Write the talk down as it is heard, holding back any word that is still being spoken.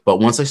But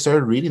once I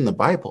started reading the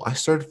Bible, I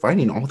started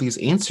finding all these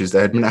answers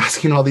that I'd been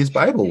asking all these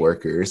Bible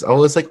workers. I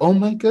was like, oh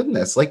my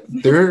goodness, like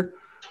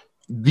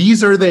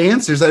these are the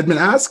answers I've been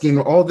asking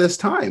all this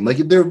time. Like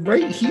they're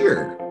right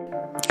here.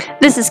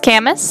 This is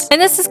Camus. And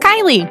this is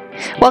Kylie.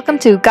 Welcome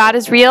to God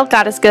is Real,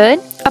 God is Good,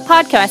 a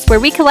podcast where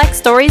we collect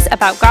stories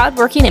about God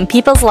working in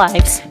people's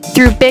lives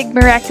through big,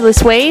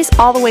 miraculous ways,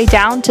 all the way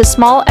down to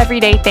small,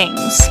 everyday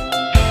things.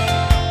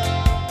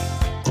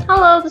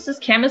 Hello, this is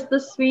Camus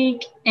this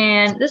week,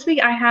 and this week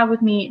I have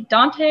with me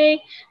Dante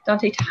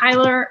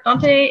Tyler.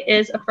 Dante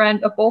is a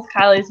friend of both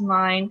Kylie's and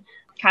mine.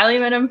 Kylie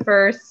met him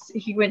first.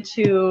 He went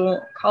to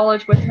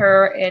college with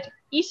her at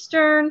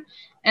Eastern,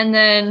 and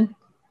then,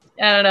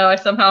 I don't know, I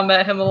somehow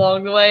met him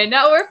along the way.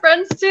 Now we're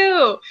friends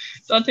too.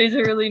 Dante's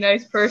a really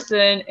nice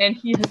person, and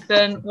he has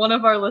been one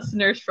of our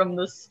listeners from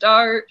the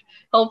start,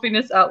 helping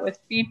us out with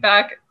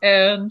feedback,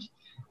 and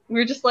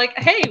we're just like,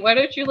 hey, why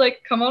don't you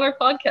come on our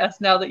podcast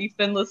now that you've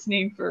been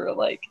listening for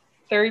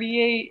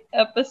 38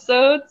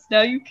 episodes?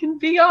 Now you can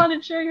be on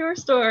and share your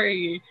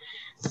story.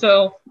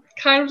 So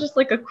kind of just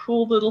a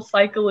cool little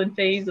cycle and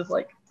phase of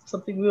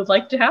something we would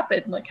like to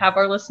happen, have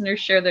our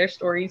listeners share their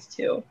stories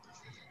too.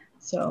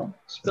 So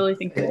just really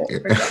thankful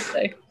for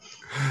Dante.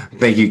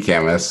 Thank you,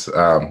 Camus.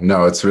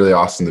 No, it's really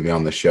awesome to be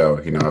on the show.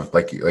 You know,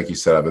 like you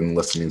said, I've been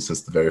listening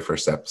since the very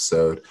first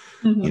episode.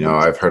 Mm-hmm. You know,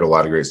 I've heard a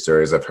lot of great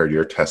stories. I've heard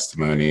your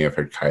testimony. I've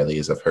heard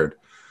Kylie's. I've heard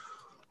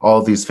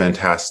all these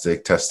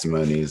fantastic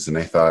testimonies, and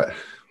I thought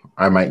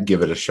I might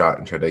give it a shot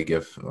and try to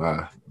give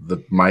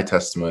my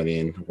testimony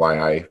and why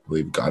I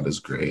believe God is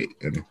great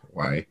and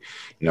why,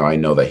 I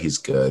know that He's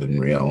good and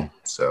real.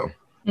 So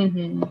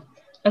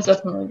That's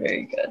definitely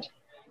very good.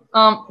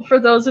 For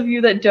those of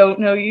you that don't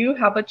know you,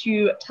 how about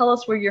you tell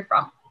us where you're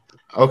from?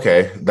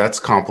 Okay,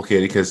 that's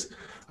complicated because,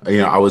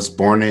 I was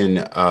born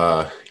in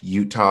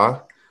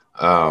Utah,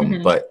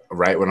 but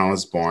right when I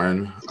was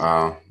born,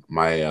 I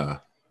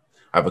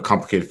have a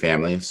complicated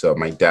family. So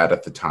my dad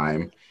at the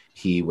time,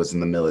 he was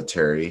in the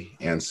military,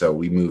 and so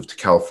we moved to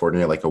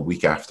California a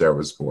week after I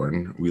was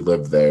born. We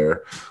lived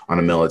there on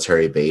a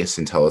military base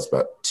until I was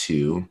about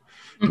 2.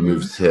 We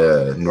moved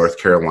to North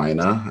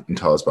Carolina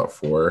until I was about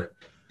 4.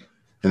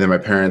 And then my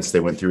parents, they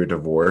went through a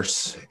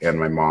divorce, and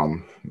my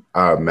mom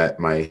met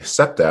my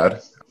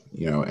stepdad,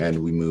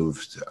 and we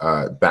moved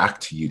back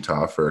to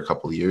Utah for a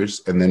couple of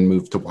years and then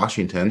moved to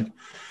Washington.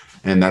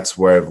 And that's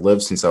where I've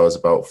lived since I was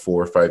about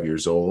 4 or 5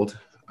 years old.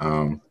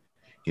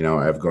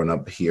 I've grown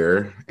up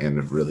here and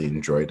have really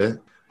enjoyed it.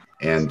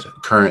 And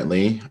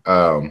currently,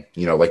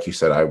 like you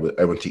said, I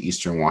went to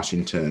Eastern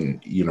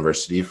Washington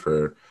University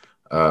for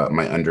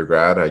my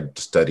undergrad. I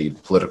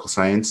studied political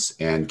science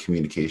and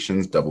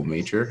communications, double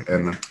major.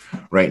 And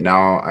right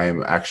now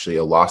I'm actually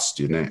a law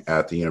student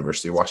at the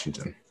University of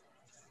Washington.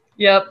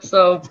 Yep.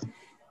 So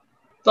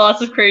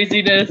lots of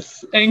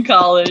craziness in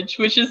college,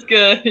 which is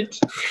good.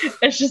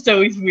 It's just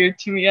always weird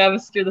to me. I have a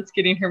sister that's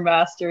getting her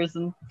master's,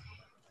 and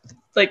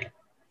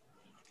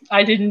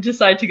I didn't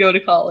decide to go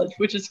to college,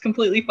 which is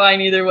completely fine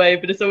either way,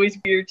 but it's always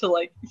weird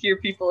to hear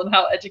people and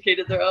how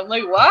educated they are. I'm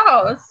like,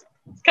 wow,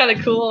 it's kind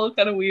of cool,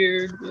 kind of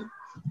weird.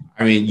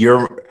 I mean,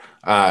 you're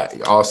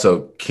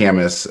also,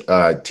 Camus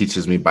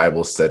teaches me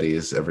Bible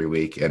studies every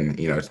week, and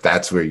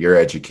that's where you're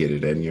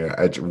educated, and you're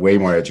way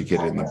more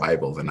educated in the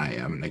Bible than I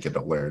am, and I get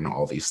to learn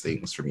all these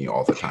things from you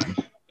all the time.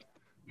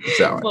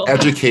 So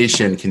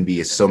education can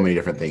be so many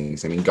different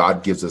things. I mean,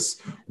 God gives us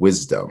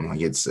wisdom.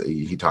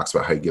 He talks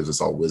about how He gives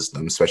us all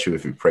wisdom, especially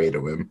if we pray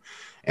to Him,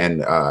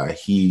 and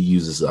He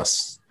uses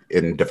us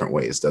in different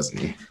ways, doesn't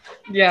He?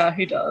 Yeah,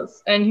 He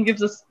does, and He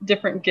gives us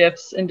different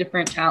gifts and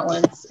different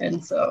talents,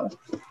 and so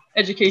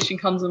education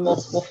comes in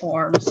multiple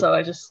forms. So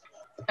I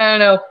don't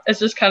know, it's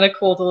just kind of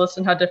cool to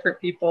listen how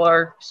different people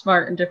are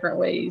smart in different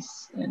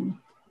ways, and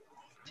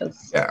I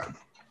don't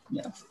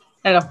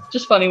know,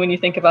 just funny when you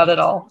think about it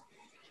all.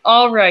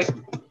 All right,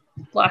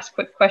 last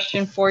quick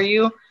question for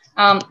you.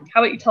 How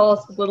about you tell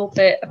us a little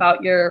bit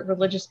about your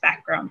religious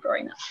background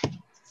growing up?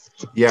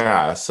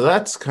 Yeah, so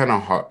that's kind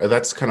of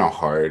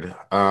hard.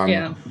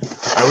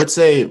 I would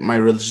say my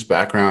religious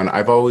background,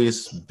 I've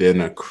always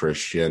been a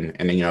Christian,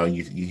 and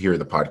you hear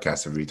the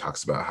podcast, everybody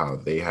talks about how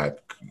they had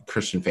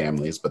Christian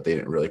families, but they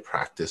didn't really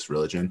practice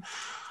religion.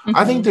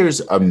 I think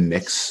there's a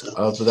mix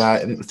of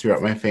that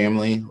throughout my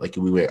family.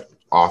 We went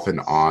off and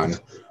on.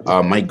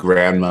 My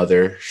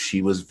grandmother,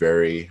 she was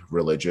very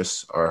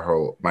religious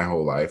my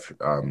whole life.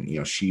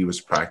 She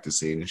was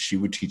practicing. She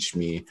would teach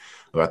me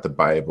about the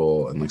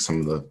Bible and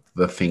some of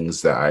the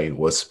things that I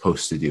was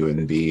supposed to do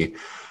and be.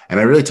 And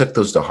I really took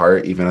those to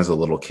heart, even as a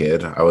little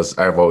kid.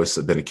 I've always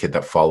been a kid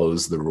that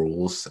follows the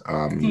rules.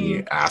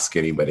 You ask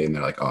anybody and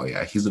they're like, oh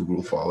yeah, he's a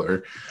rule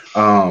follower.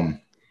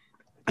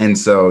 And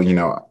so,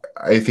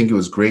 I think it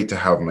was great to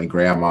have my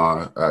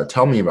grandma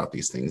tell me about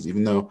these things,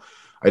 even though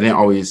I didn't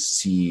always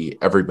see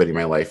everybody in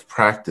my life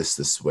practice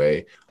this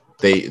way.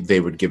 They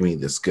would give me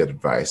this good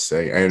advice.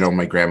 I know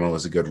my grandma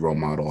was a good role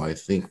model. I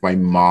think my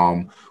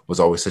mom was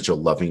always such a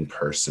loving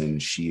person.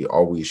 She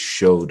always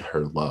showed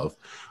her love.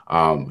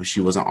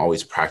 She wasn't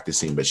always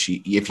practicing, but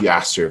if you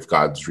asked her if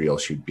God's real,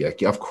 she'd be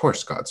like, yeah, of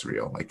course God's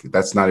real. Like,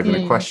 that's not even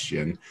a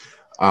question.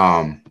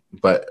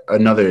 But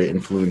another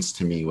influence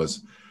to me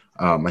was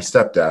my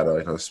stepdad,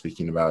 like I was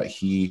speaking about.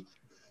 He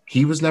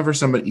was never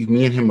somebody,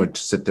 me and him would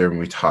sit there and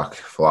we talk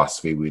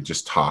philosophy. We'd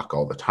just talk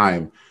all the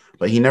time,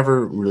 but he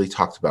never really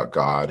talked about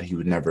God. He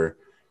would never,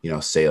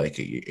 say like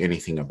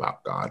anything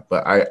about God.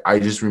 But I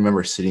just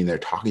remember sitting there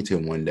talking to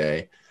him one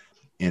day,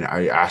 and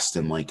I asked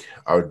him, like,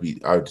 I would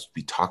just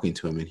be talking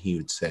to him, and he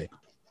would say,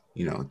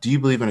 do you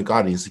believe in a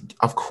God? And he's like,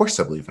 of course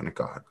I believe in a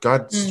God.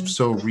 God's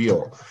so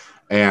real.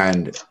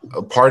 And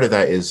a part of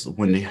that is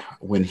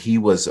when he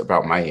was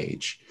about my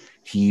age,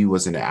 he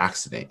was in an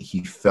accident.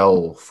 He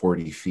fell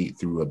 40 feet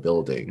through a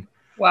building.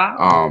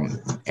 Wow.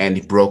 And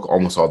he broke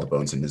almost all the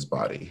bones in his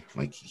body.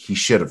 Like, he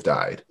should have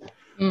died.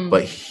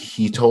 But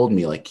he told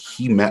me, like,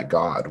 he met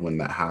God when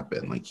that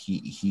happened. Like,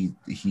 he's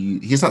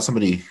not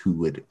somebody who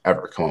would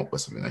ever come up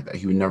with something like that.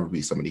 He would never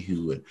be somebody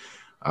who would.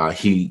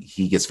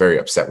 He gets very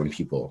upset when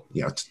people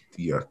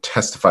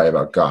testify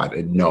about God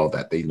and know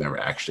that they've never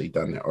actually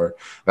done it, or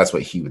that's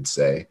what he would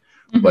say.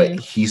 But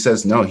he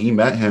says no. He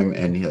met him,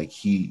 and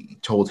he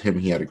told him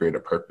he had a greater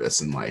purpose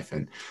in life,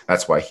 and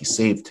that's why he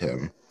saved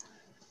him.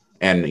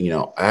 And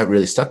that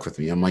really stuck with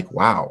me. I'm like,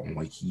 wow, I'm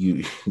like,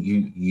 you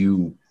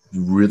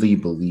really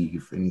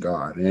believe in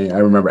God. And I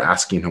remember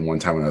asking him one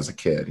time when I was a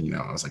kid,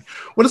 I was like,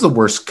 what is the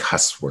worst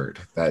cuss word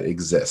that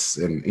exists?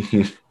 And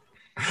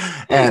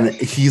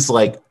he's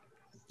like,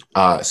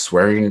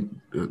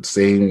 swearing,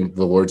 saying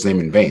the Lord's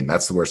name in vain.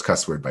 That's the worst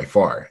cuss word by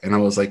far. And I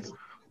was like,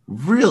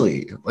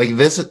 really? Like,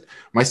 this,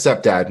 my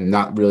stepdad,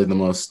 not really the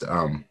most,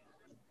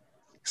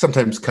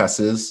 sometimes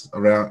cusses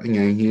around,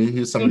 he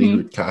was somebody who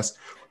would cuss.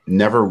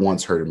 Never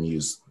once heard him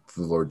use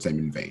the Lord's name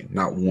in vain.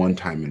 Not one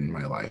time in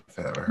my life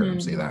have I ever heard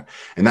him say that.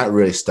 And that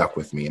really stuck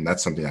with me. And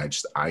that's something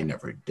I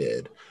never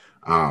did.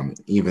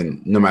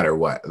 Even no matter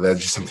what.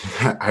 That's just something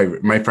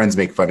that my friends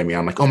make fun of me.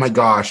 I'm like, oh my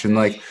gosh. And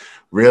like,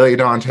 really,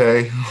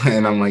 Dante?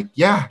 And I'm like,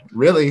 yeah,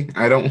 really.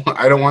 I don't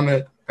want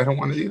to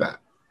do that.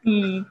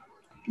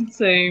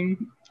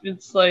 Same.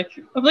 It's like,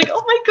 I'm like,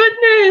 oh my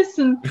goodness.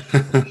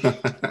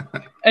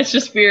 And it's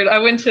just weird. I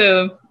went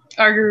to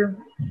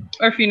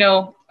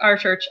our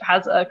church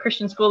has a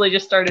Christian school they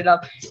just started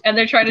up, and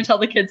they're trying to tell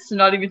the kids to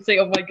not even say,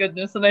 oh my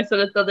goodness. And I said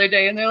it the other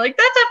day, and they're like,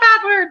 that's a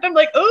bad word. And I'm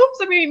like, oops,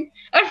 I mean,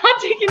 I'm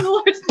not taking the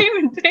Lord's name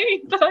in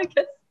vain, but I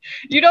guess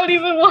you don't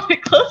even want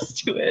it close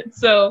to it.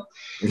 So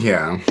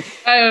yeah,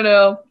 I don't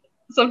know.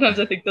 Sometimes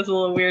I think that's a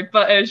little weird,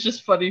 but it's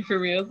just funny for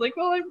me. I was like,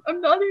 well,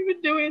 I'm not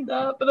even doing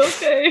that, but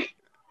okay.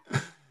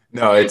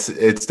 No, it's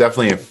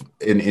definitely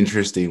an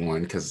interesting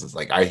one, because it's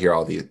like I hear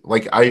all these,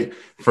 like,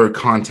 for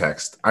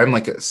context, I'm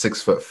like a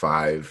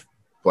 6'5"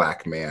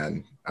 Black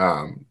man,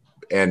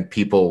 and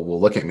people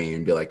will look at me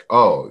and be like,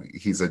 oh,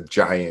 he's a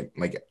giant.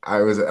 Like,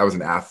 I was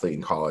an athlete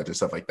in college and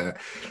stuff like that,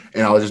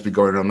 and I'll just be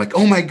going around like,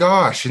 oh my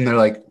gosh, and they're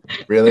like,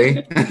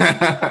 really?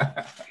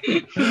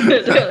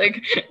 They're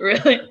like,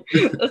 really?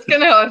 That's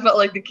kind of how I felt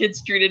like the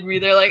kids treated me.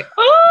 They're like,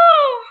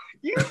 oh,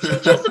 you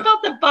teach us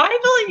about the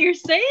Bible and you're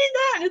saying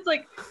that? And it's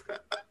like,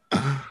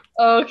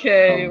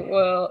 okay,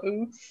 well,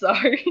 oops,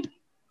 sorry.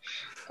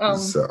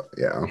 So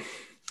yeah,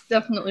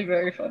 definitely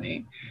very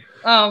funny.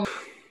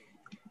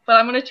 But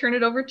I'm going to turn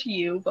it over to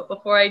you. But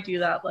before I do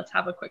that, let's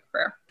have a quick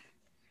prayer.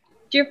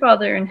 Dear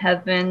Father in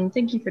heaven,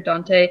 thank you for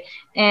Dante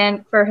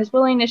and for his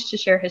willingness to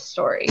share his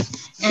story.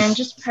 And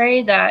just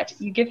pray that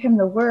you give him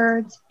the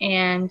words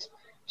and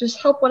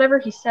just help whatever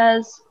he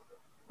says,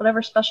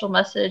 whatever special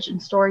message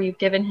and story you've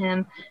given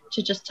him,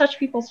 to just touch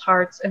people's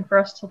hearts and for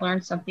us to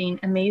learn something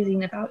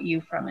amazing about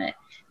you from it.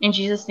 In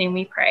Jesus' name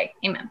we pray.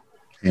 Amen.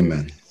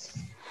 Amen.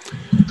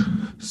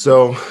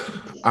 So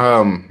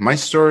my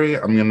story,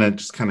 I'm going to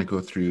just kind of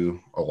go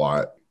through a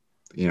lot,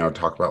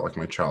 talk about like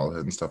my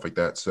childhood and stuff like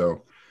that.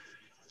 So,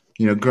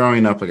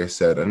 growing up, like I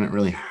said, I didn't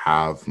really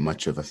have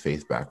much of a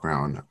faith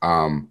background.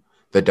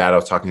 The dad I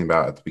was talking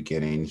about at the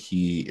beginning,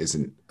 he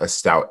isn't a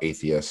stout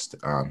atheist.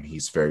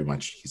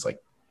 He's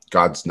like,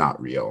 God's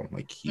not real.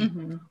 Like,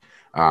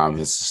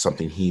 this is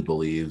something he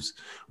believes.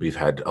 We've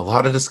had a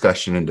lot of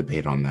discussion and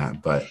debate on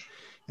that, but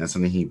that's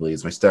something he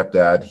believes. My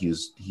stepdad,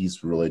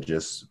 he's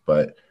religious,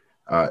 but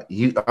I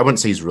wouldn't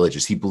say he's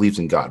religious. He believes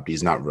in God, but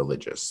he's not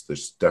religious.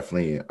 There's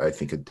definitely, I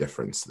think, a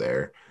difference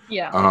there.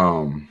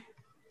 Yeah.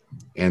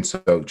 And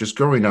so just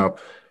growing up,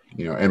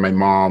 and my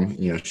mom,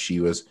 she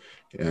was,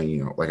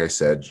 like I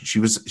said, she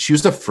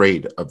was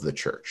afraid of the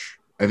church.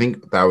 I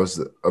think that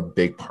was a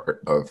big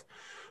part of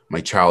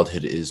my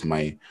childhood, is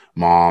my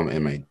mom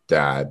and my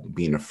dad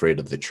being afraid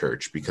of the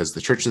church, because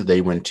the church that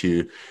they went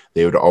to,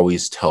 they would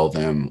always tell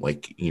them,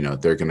 like,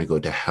 they're going to go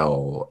to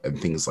hell and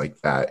things like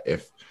that,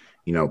 if,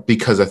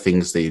 because of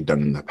things they've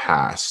done in the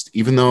past.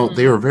 Even though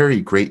they were very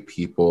great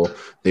people,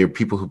 they were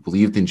people who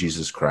believed in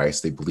Jesus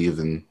Christ, they believed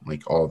in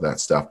like all of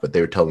that stuff, but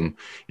they would tell them,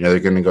 they're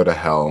going to go to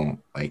hell.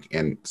 Like,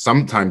 and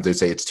sometimes they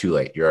say it's too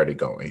late, you're already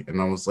going. And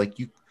I was like,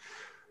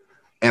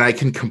 and I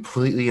can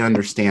completely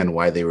understand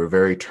why they were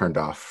very turned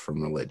off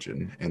from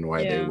religion and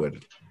why they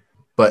would.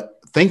 But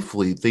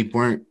thankfully, they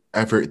weren't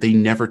they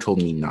never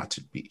told me not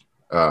to be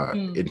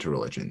into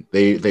religion.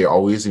 They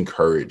always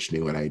encouraged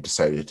me when I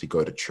decided to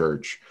go to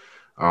church.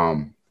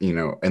 And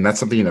that's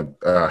something,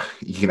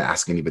 you can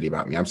ask anybody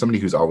about me. I'm somebody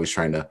who's always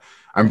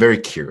I'm very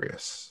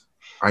curious.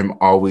 I'm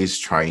always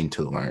trying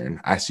to learn.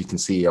 As you can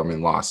see, I'm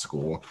in law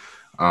school.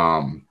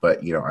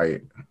 But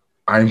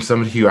I'm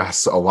somebody who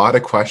asks a lot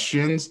of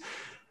questions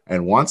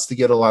and wants to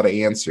get a lot of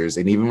answers.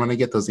 And even when I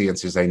get those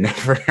answers,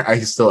 I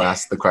still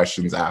ask the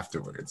questions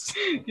afterwards.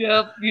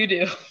 Yep, you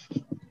do.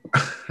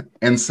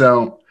 And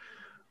so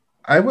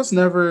I was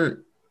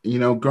never,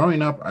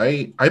 growing up,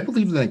 I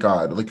believed in a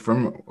God. Like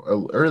from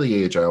an early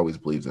age, I always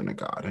believed in a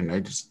God. And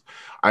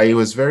I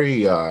was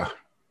very,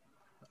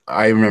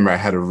 I remember I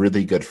had a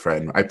really good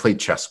friend. I played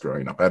chess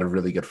growing up. I had a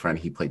really good friend.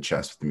 He played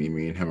chess with me.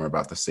 Me and him are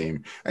about the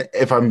same.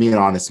 If I'm being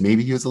honest,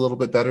 maybe he was a little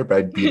bit better, but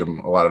I'd beat him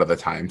a lot of the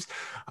times.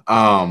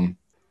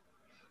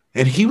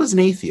 And he was an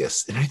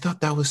atheist. And I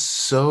thought that was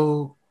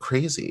so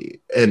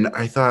crazy. And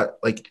I thought,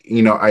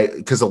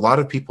 because a lot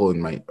of people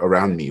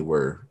around me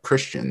were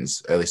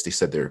Christians. At least they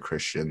said they were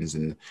Christians,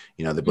 and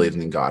they believed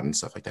in God and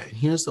stuff like that. And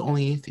he was the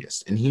only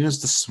atheist, and he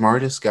was the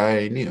smartest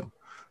guy I knew.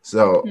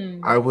 So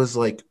I was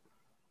like,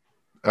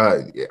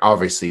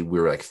 obviously we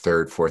were like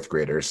third, fourth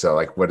graders. So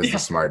like, what is the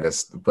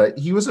smartest? But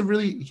he was a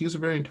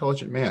very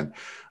intelligent man,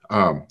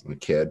 a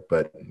kid,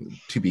 but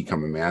to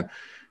become a man.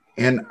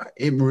 And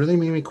it really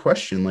made me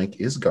question, like,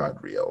 is God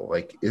real?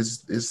 Like,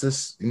 is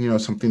this,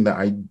 something that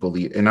I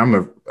believe? And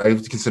I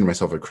consider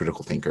myself a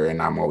critical thinker,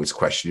 and I'm always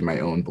questioning my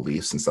own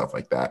beliefs and stuff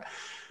like that.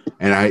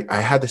 And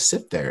I had to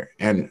sit there.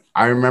 And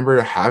I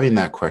remember having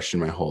that question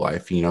my whole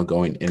life,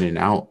 going in and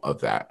out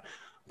of that.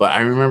 But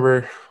I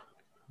remember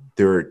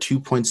there were 2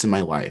 points in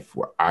my life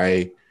where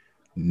I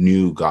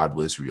knew God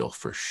was real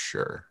for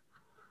sure.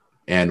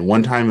 And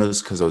one time it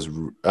was because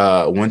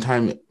one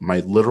time my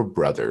little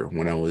brother,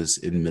 when I was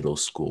in middle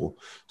school,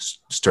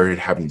 started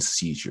having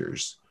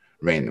seizures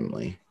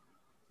randomly.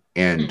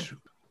 And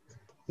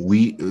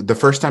the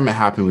first time it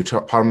happened, we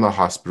took him to the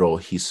hospital.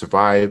 He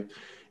survived.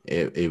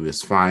 It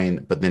was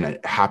fine. But then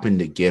it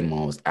happened again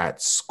while I was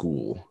at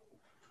school.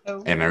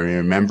 Oh. And I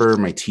remember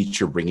my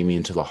teacher bringing me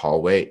into the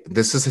hallway.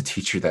 This is a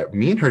teacher that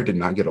me and her did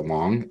not get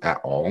along at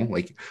all.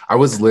 Like, I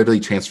was literally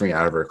transferring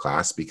out of her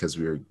class because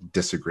we were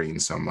disagreeing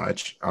so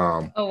much.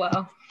 Oh,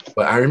 wow.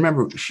 But I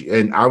remember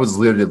I was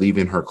literally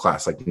leaving her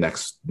class like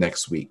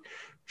next week.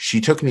 She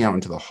took me out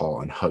into the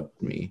hall and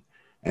hugged me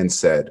and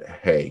said,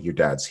 "Hey, your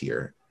dad's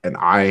here." And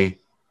I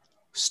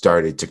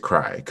started to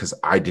cry because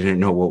I didn't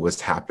know what was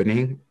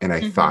happening. And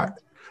I thought,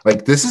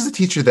 like, this is a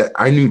teacher that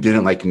I knew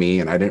didn't like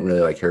me, and I didn't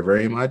really like her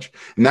very much.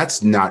 And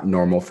that's not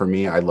normal for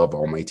me. I love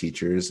all my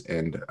teachers.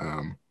 And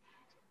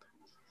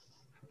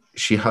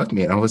she hugged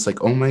me, and I was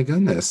like, oh my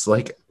goodness,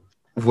 like,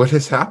 what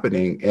is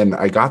happening? And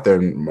I got there,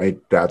 and my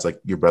dad's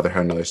like, your brother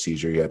had another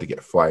seizure. You had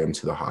to fly him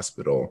to the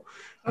hospital.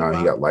 Wow.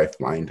 He got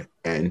lifelined.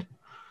 And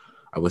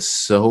I was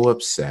so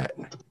upset.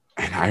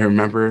 And I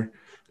remember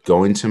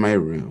going to my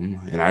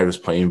room, and I was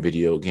playing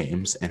video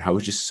games, and I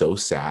was just so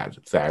sad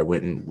that I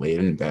went and laid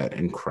in bed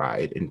and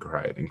cried and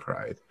cried and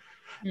cried.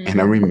 And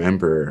I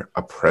remember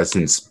a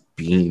presence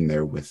being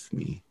there with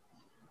me,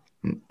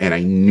 and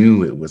I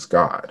knew it was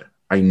God.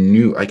 I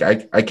knew, like,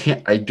 I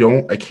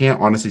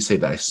can't honestly say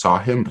that I saw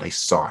him, but I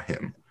saw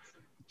him.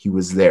 He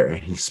was there,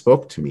 and he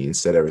spoke to me and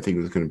said everything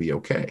was going to be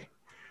okay.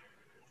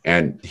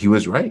 And he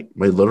was right.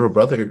 My little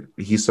brother,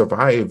 he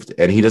survived,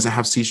 and he doesn't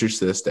have seizures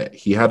to this day.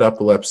 He had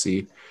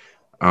epilepsy.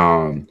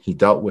 He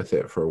dealt with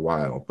it for a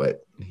while,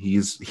 but he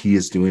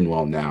is doing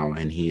well now,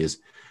 and he is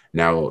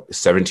now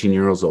 17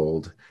 years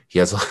old. He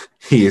is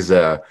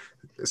a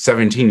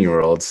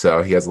 17-year-old,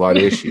 so he has a lot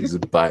of issues,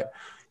 but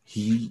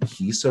he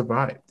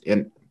survived.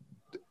 And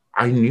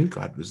I knew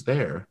God was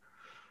there.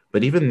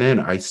 But even then,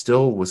 I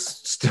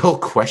was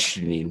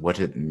questioning what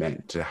it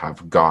meant to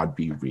have God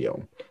be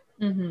real.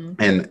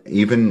 And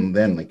even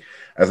then, like,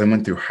 as I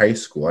went through high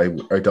school,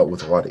 I dealt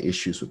with a lot of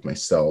issues with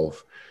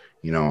myself.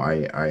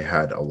 I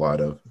had a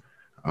lot of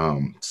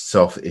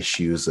self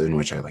issues in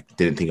which I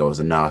didn't think I was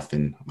enough.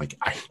 And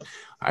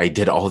I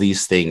did all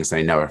these things, and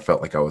I never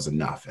felt like I was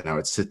enough. And I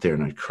would sit there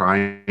and I'd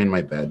cry in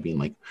my bed being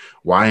like,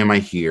 why am I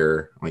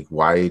here? Like,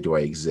 why do I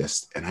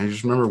exist? And I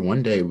just remember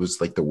one day it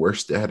was like the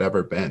worst it had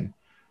ever been.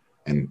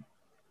 And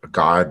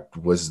God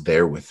was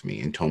there with me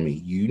and told me,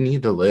 you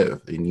need to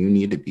live and you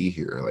need to be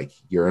here. Like,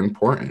 you're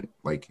important.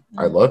 Like,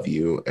 I love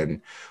you,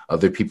 and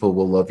other people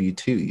will love you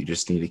too. You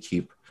just need to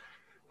keep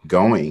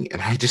going.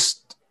 And I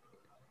just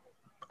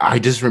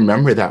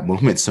remember that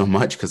moment so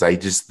much, because I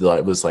just thought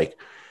it was like,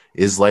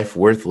 is life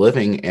worth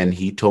living? And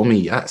he told me,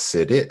 yes,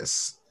 it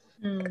is.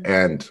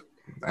 And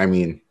I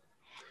mean,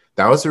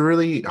 that was a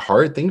really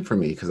hard thing for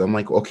me, because I'm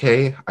like,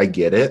 okay, I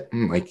get it.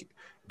 Like,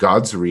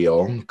 God's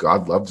real.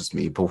 God loves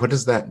me. But what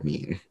does that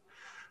mean?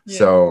 Yeah.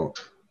 So,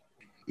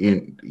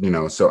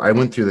 so I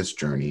went through this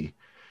journey.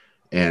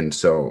 And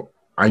so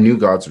I knew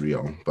God's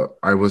real, but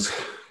I was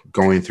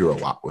going through a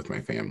lot with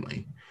my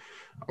family.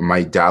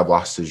 My dad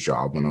lost his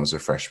job when I was a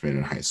freshman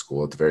in high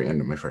school, at the very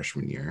end of my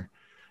freshman year.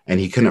 and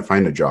he couldn't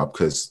find a job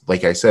because,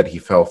 like I said, he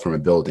fell from a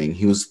building.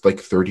 He was like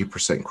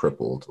 30%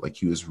 crippled. Like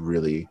he was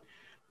really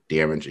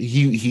damaged.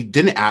 He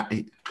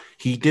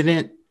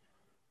didn't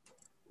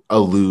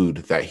allude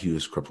that he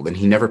was crippled, and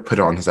he never put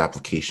on his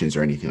applications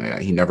or anything like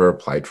that. He never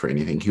applied for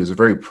anything. He was a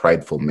very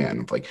prideful man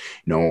of like,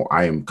 no,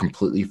 I am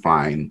completely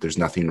fine. There's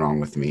nothing wrong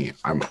with me.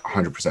 I'm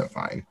 100%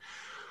 fine.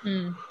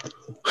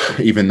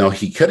 Even though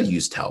he could have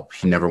used help,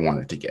 he never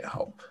wanted to get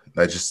help.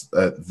 That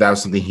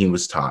was something he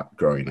was taught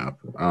growing up.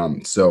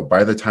 So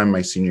by the time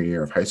my senior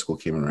year of high school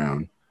came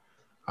around,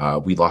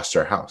 we lost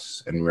our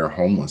house and we were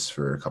homeless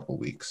for a couple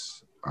of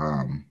weeks.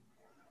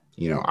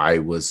 I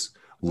was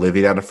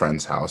living at a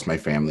friend's house. My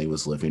family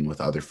was living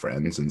with other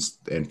friends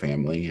and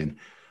family. And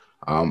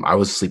I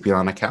was sleeping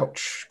on a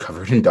couch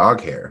covered in dog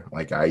hair.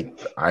 Like I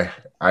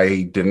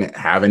didn't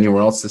have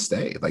anywhere else to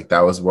stay. Like that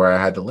was where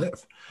I had to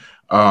live.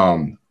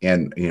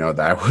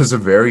 That was a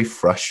very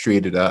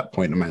frustrated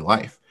point in my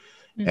life.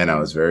 And I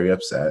was very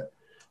upset,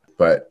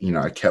 but,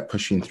 I kept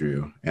pushing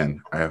through,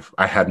 and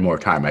I had more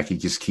time. I could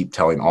just keep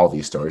telling all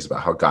these stories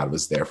about how God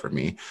was there for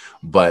me,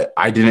 but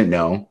I didn't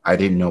know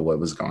what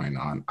was going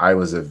on. I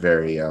was a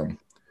very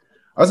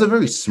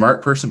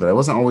smart person, but I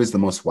wasn't always the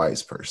most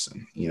wise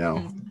person,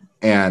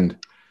 and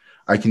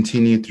I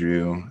continued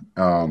through,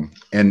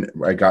 and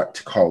I got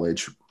to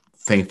college.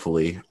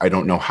 Thankfully, I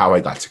don't know how I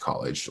got to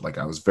college. Like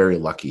I was very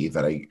lucky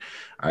that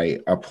I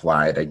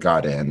applied, I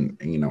got in,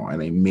 and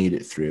I made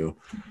it through.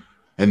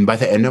 And by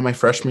the end of my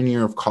freshman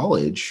year of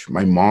college,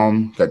 my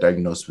mom got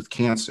diagnosed with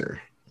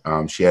cancer.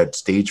 She had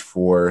stage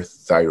 4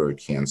 thyroid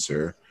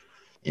cancer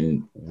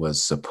and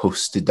was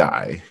supposed to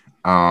die.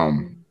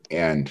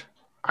 And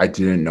I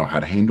didn't know how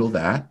to handle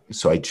that.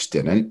 So I just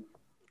didn't.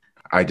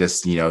 I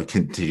just,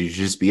 continued to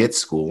just be at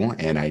school,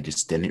 and I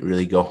just didn't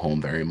really go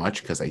home very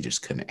much because I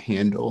just couldn't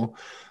handle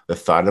the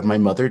thought of my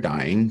mother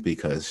dying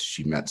because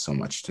she meant so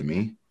much to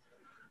me.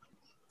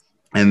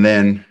 And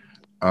then,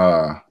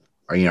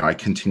 I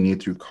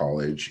continued through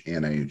college,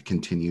 and I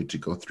continued to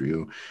go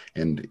through,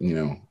 and,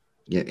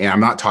 and I'm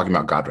not talking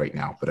about God right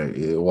now, but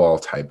it will all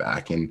tie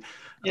back. And,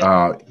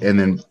 and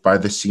then by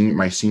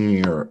my senior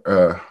year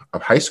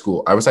of high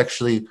school, I was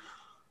actually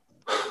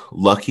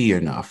lucky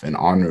enough and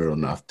honored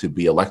enough to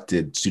be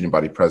elected student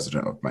body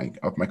president of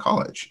my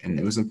college. And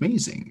it was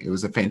amazing. It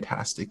was a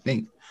fantastic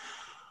thing.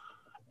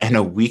 And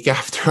a week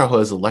after I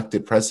was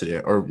elected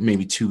president, or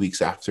maybe 2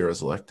 weeks after I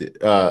was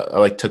elected,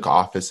 I took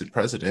office as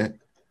president,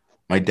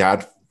 my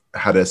dad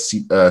had a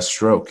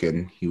stroke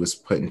and he was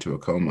put into a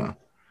coma.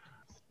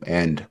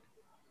 And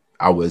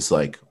I was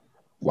like,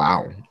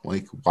 wow,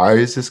 like, why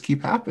does this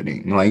keep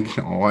happening? Like,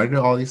 why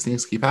do all these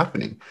things keep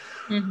happening?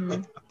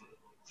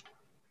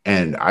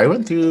 And I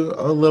went through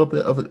a little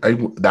bit of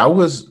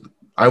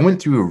I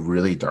went through a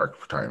really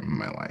dark time in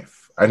my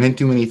life. I didn't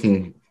do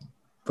anything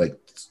like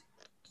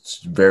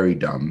very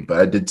dumb, but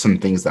I did some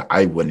things that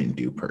I wouldn't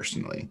do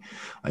personally.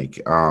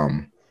 Like,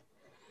 I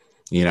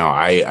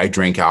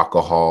drank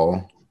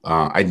alcohol.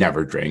 I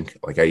never drank.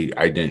 Like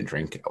I didn't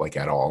drink like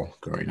at all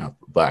growing up,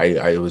 but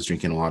I was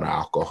drinking a lot of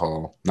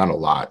alcohol, not a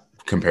lot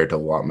compared to a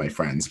lot of my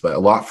friends, but a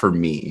lot for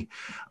me.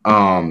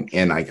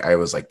 And I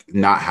was like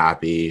not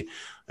happy.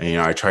 And,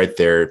 I tried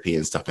therapy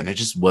and stuff, and I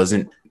just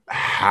wasn't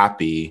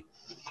happy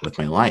with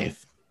my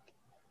life.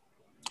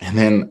 And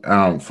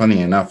then,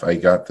 funny enough, I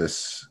got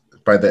this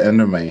by the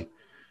end of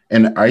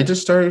and I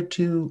just started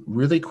to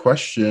really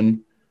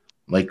question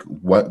like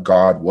what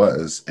God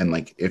was and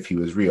like if he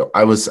was real.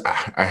 I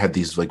had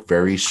these like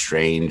very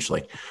strange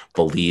like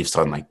beliefs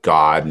on like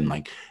God and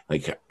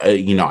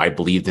I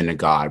believed in a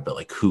God, but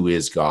like who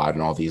is God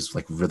and all these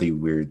like really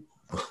weird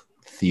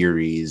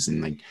theories,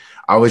 and like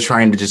I was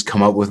trying to just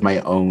come up with my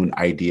own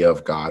idea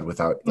of God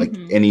without like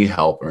any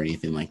help or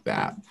anything like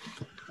that.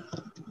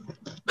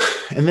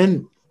 And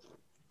then,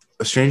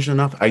 strangely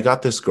enough, I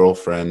got this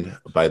girlfriend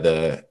by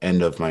the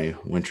end of my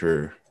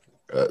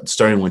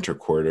starting winter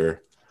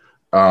quarter.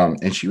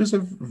 And she was a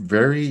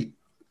very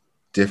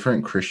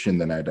different Christian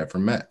than I'd ever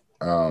met.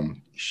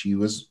 She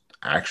was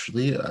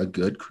actually a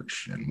good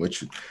Christian,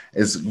 which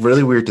is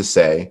really weird to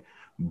say,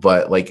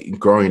 but like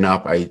growing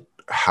up, I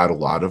had a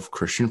lot of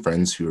Christian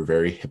friends who were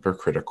very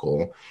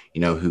hypocritical,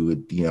 who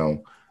would,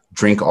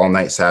 drink all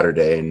night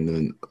Saturday and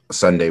then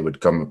Sunday would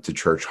come up to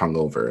church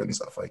hungover and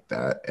stuff like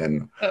that.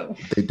 And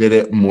they did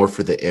it more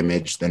for the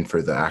image than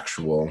for the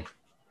actual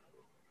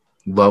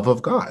love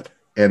of God.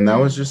 And that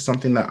was just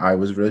something that I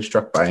was really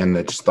struck by, and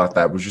I just thought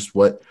that was just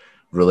what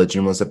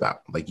religion was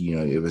about. Like,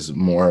 it was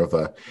more of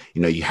a,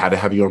 you had to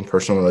have your own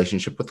personal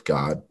relationship with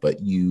God, but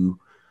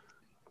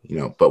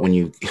but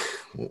when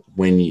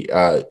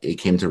it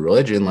came to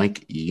religion,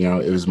 like,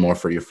 it was more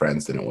for your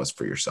friends than it was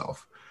for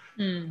yourself.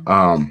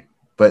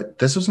 But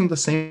this wasn't the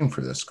same for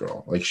this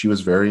girl. Like, she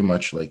was very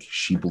much like,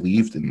 she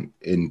believed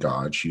in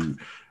God. She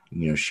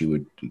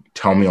would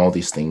tell me all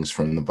these things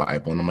from the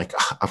Bible. And I'm like,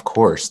 of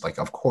course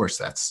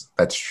that's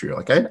true.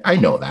 Like, I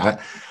know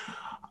that.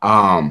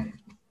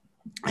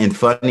 And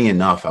funny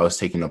enough, I was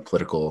taking a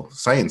political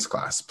science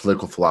class,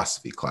 political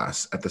philosophy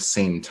class at the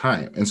same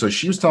time. And so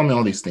she was telling me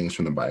all these things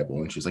from the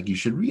Bible, and she's like, you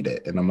should read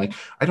it. And I'm like,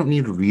 I don't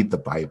need to read the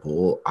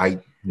Bible. I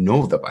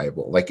know the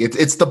Bible. Like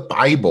it's the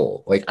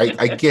Bible. Like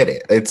I get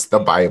it. It's the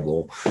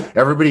Bible.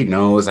 Everybody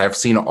knows. I've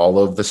seen all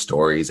of the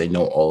stories. I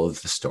know all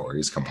of the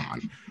stories. Come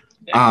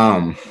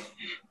on.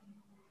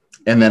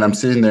 And then I'm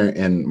sitting there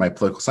in my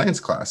political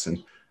science class,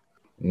 and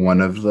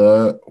one of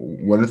the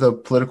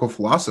political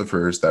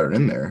philosophers that are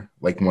in there,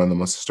 like one of the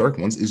most historic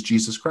ones, is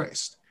Jesus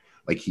Christ.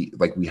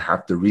 Like we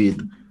have to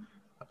read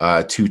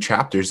 2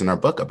 chapters in our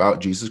book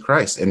about Jesus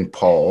Christ and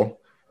Paul.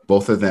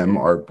 Both of them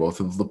are both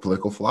of the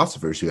political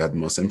philosophers who had the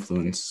most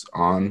influence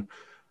on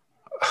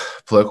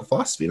political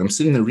philosophy. And I'm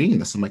sitting there reading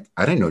this. I'm like,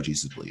 I didn't know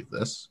Jesus believed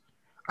this.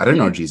 I didn't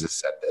know Jesus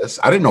said this.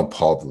 I didn't know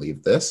Paul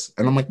believed this.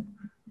 And I'm like,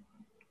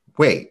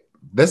 wait,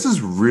 this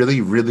is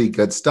really, really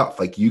good stuff.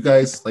 Like you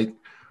guys, like.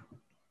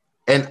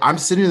 And I'm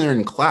sitting there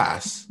in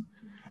class,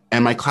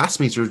 and my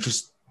classmates are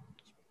just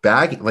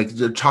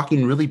they're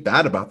talking really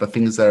bad about the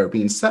things that are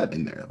being said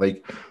in there.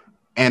 Like,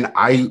 and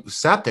I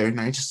sat there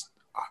and I just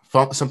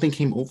felt something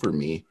came over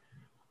me.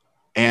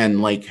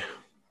 And like,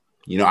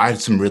 you know, I had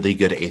some really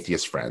good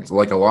atheist friends.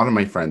 Like a lot of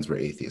my friends were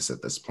atheists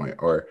at this point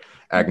or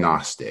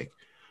agnostic.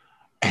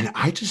 And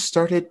I just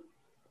started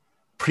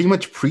pretty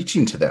much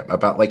preaching to them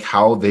about like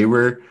how they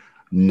were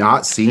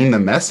not seeing the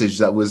message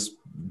that was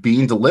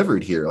being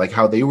delivered here, like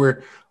how they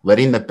were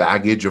letting the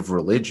baggage of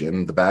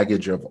religion, the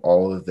baggage of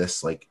all of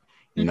this, like,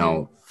 you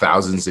know,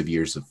 thousands of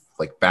years of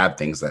like bad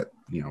things that,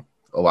 you know,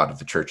 a lot of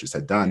the churches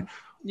had done,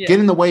 get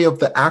in the way of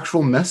the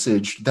actual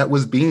message that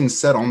was being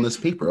said on this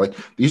paper. Like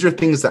these are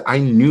things that I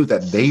knew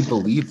that they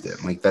believed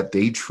in, like that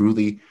they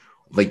truly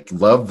like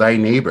love thy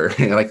neighbor,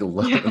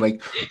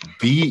 like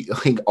be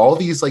like all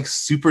these like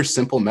super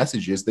simple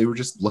messages. They were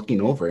just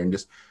looking over and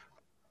just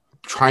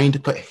trying to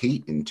put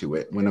hate into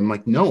it, when I'm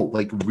like, no,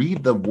 like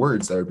read the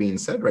words that are being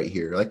said right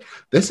here. Like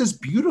this is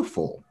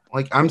beautiful.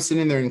 Like I'm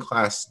sitting there in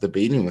class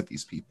debating with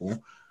these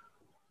people,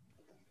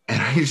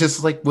 and I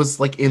just like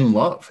was like in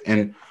love.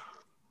 And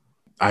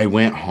I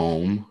went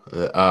home,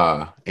 and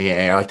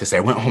I like to say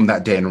I went home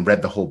that day and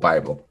read the whole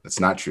Bible. That's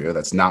not true.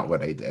 That's not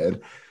what I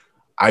did.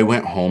 I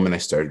went home and I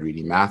started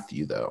reading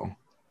Matthew though,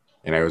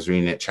 and I was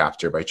reading it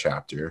chapter by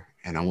chapter,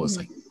 and I was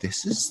like,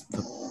 this is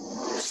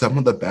some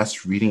of the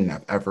best reading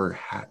I've ever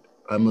had.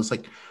 I was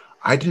like,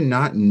 I did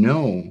not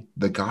know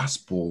the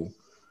gospel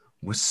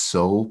was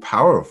so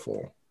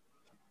powerful.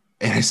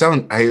 And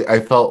I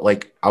felt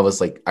like I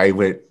was like, I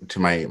went to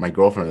my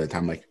girlfriend at the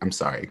time, like, I'm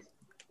sorry,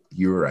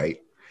 you were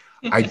right.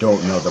 I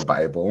don't know the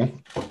Bible.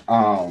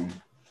 I'm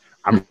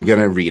going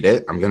to read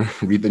it. I'm going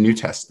to read the New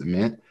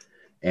Testament,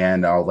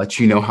 and I'll let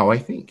you know how I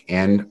think.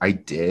 And I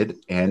did,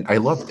 and I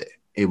loved it.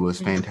 It was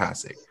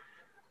fantastic.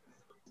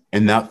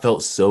 And that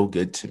felt so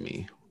good to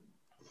me,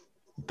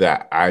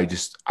 that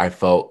I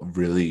felt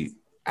really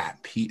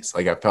at peace.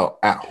 Like I felt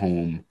at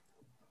home.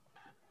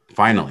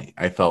 Finally,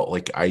 I felt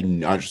like I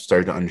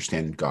started to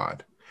understand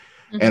God.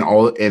 And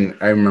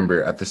I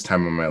remember at this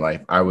time of my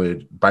life,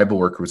 Bible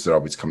workers would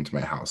always come to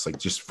my house, like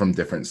just from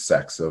different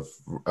sects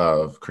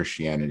of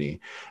Christianity.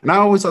 And I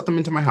always let them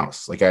into my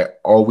house. Like I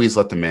always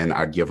let them in.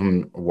 I'd give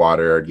them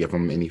water, I'd give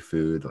them any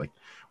food, like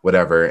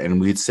whatever. And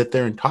we'd sit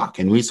there and talk.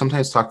 And we'd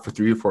sometimes talk for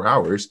 3 or 4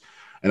 hours.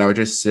 And I would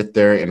just sit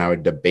there and I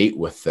would debate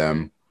with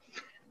them,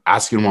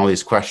 asking them all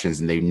these questions,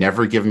 and they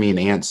never give me an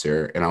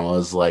answer. And I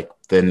was like,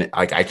 then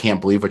like, I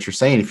can't believe what you're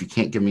saying if you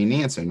can't give me an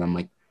answer. And I'm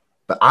like,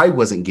 but I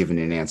wasn't given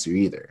an answer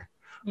either.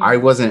 I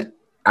wasn't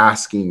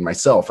asking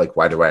myself, like,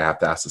 why do I have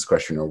to ask this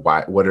question, or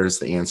what is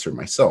the answer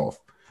myself?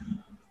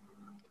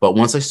 But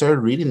once I started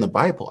reading the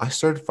Bible, I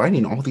started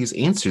finding all these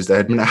answers that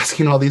I'd been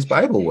asking all these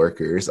Bible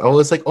workers. I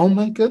was like, oh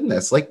my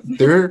goodness, like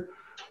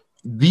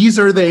these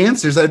are the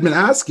answers I've been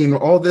asking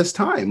all this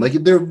time. Like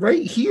they're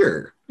right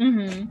here.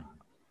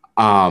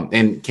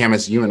 And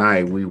Camus, you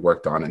and we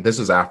worked on it. This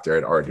was after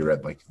I'd already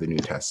read like the New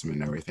Testament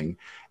and everything.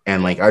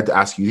 And like, I'd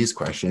ask you these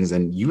questions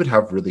and you would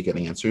have really good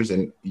answers,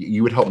 and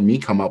you would help me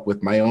come up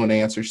with my own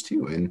answers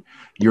too. And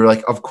you're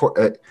like, of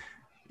course,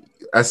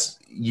 as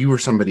you were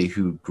somebody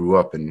who grew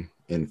up in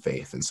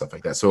faith and stuff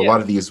like that. So a lot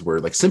of these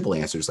were like simple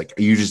answers, like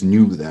you just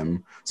knew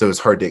them. So it was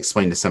hard to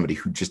explain to somebody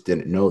who just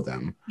didn't know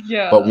them.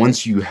 Yeah. But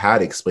once you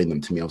had explained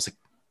them to me, I was like,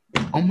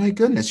 oh my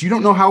goodness, you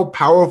don't know how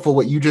powerful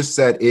what you just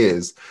said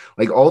is.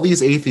 Like all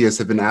these atheists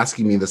have been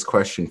asking me this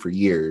question for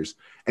years,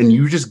 and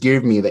you just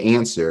gave me the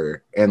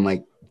answer, and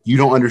like, you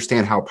don't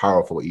understand how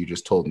powerful what you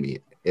just told me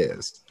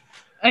is.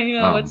 I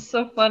know, it's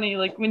so funny.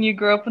 Like when you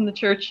grow up in the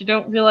church, you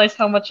don't realize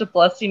how much a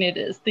blessing it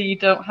is that you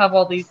don't have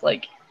all these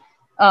like,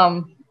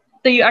 that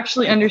you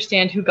actually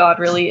understand who God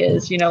really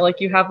is. You know, like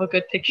you have a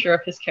good picture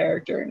of his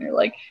character, and you're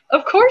like,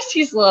 of course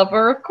he's love,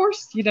 or of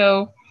course, you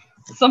know,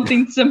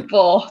 something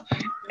simple.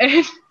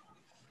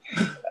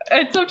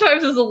 And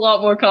sometimes it's a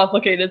lot more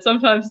complicated.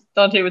 Sometimes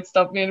Dante would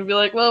stump me and be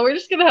like, well, we're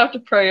just going to have to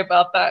pray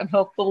about that and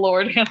hope the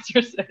Lord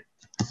answers it.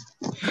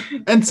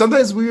 And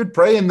sometimes we would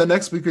pray, and the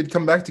next week we'd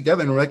come back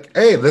together and we're like,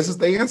 hey, this is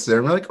the answer.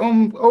 And we're like,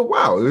 oh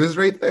wow, it was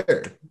right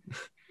there.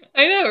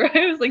 I know, right?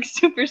 It was like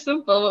super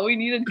simple, but we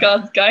needed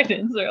God's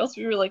guidance, or else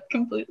we were like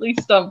completely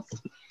stumped.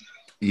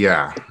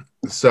 Yeah.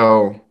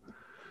 So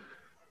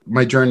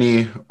my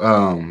journey,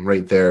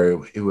 right there,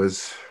 it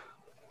was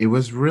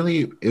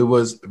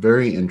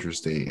very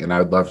interesting, and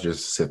I'd love to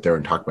just sit there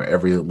and talk about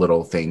every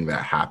little thing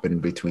that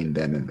happened between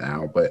then and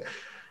now. But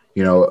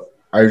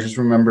I just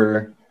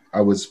remember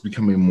I was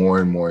becoming more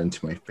and more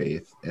into my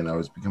faith, and I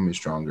was becoming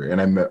stronger.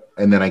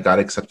 And then I got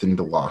accepted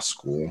into law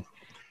school,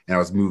 and I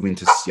was moving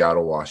to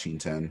Seattle,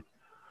 Washington.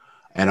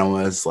 And I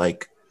was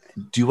like,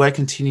 do I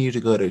continue to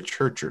go to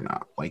church or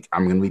not? Like,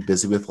 I'm going to be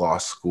busy with law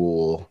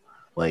school.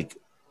 Like,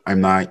 I'm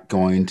not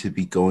going to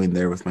be going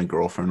there with my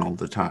girlfriend all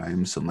the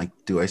time. So I'm like,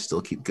 do I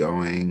still keep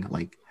going?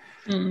 Like,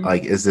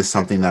 is this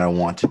something that I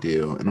want to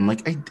do? And I'm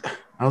like,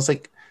 I was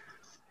like,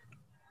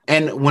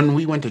 and when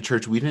we went to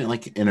church, we didn't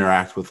like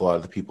interact with a lot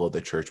of the people at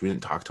the church. We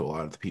didn't talk to a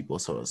lot of the people.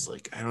 So I was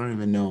like, I don't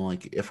even know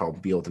like if I'll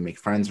be able to make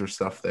friends or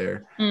stuff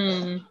there.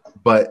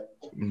 But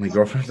my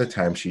girlfriend at the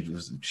time,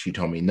 she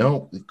told me,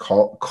 no,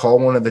 call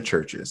one of the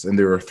churches. And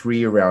there were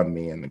 3 around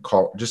me, and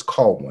just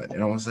call one.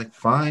 And I was like,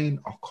 fine,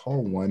 I'll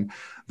call one.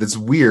 That's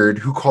weird.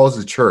 Who calls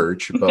the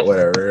church? But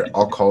whatever,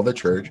 I'll call the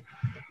church.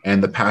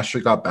 And the pastor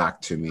got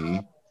back to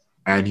me,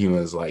 and he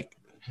was like,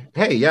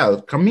 hey, yeah,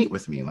 come meet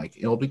with me. Like,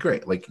 it'll be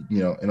great. Like,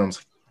 and I was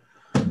like,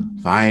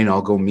 fine,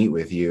 I'll go meet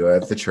with you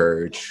at the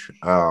church.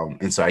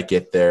 And so I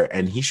get there,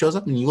 and he shows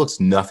up, and he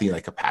looks nothing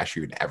like a pastor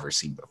you'd ever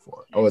seen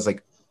before. I was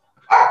like,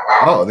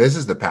 oh, this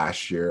is the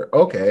pastor.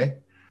 Okay.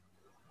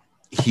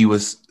 He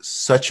was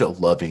such a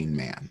loving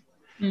man.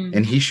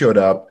 And he showed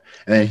up,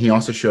 and then he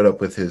also showed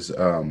up with his,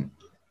 I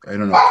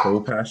don't know,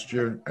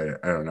 co-pastor.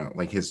 I don't know,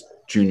 like his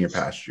junior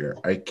pastor.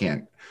 I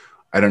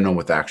don't know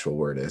what the actual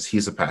word is.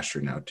 He's a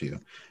pastor now too.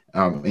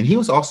 And he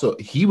was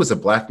a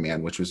Black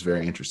man, which was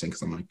very interesting,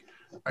 because I'm like,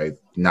 I've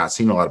not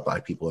seen a lot of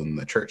Black people in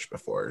the church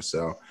before.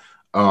 So,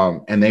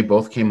 and they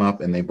both came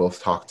up, and they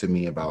both talked to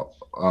me about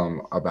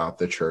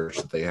the church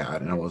that they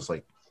had. And I was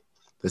like,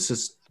 this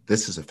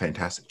is a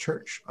fantastic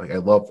church. Like, I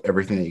love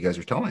everything that you guys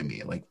are telling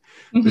me. Like,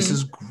 this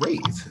is great.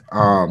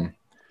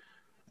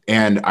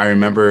 And I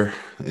remember,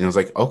 and I was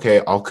like,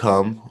 okay, I'll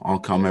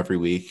come every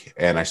week.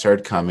 And I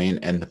started coming,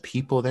 and the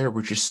people there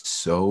were just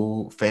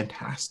so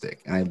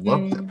fantastic. And I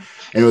loved them.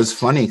 And it was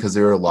funny because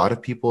there were a lot of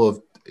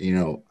people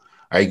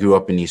I grew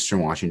up in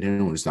Eastern Washington,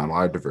 and there's not a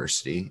lot of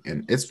diversity,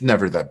 and it's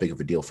never that big of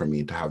a deal for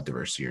me to have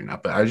diversity or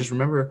not. But I just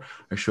remember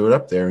I showed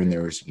up there, and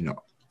there was,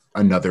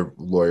 another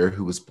lawyer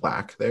who was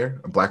Black there,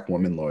 a Black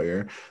woman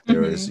lawyer.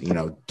 There was,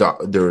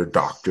 there were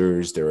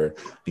doctors, there were,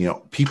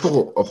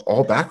 people of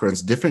all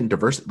backgrounds, different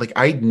diversity. Like,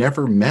 I'd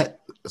never met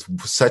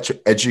such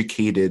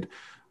educated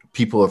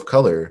people of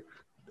color.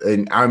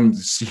 And I'm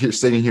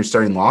sitting here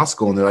starting law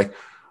school, and they're like,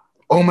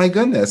 oh my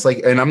goodness. Like,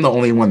 and I'm the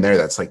only one there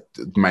that's like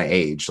my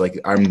age. Like,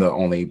 I'm the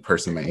only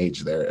person my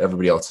age there.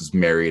 Everybody else is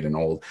married and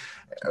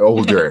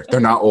older.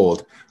 They're not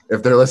old.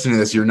 If they're listening to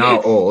this, you're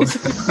not old.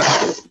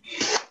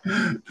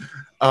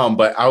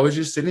 But I was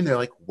just sitting there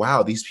like,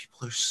 wow, these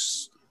people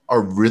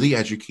are really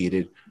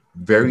educated,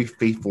 very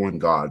faithful in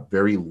God,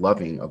 very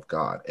loving of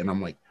God. And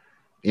I'm like,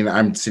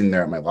 I'm sitting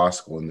there at my law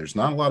school, and there's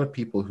not a lot of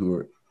people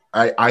who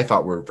I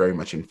thought were very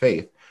much in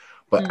faith.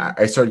 But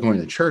I started going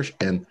to church,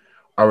 and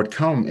I would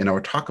come and I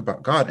would talk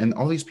about God, and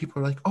all these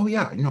people are like, oh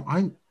yeah,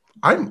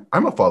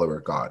 I'm a follower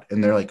of God.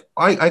 And they're like,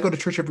 I go to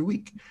church every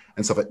week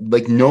and stuff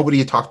like nobody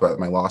had talked about it at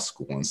my law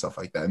school and stuff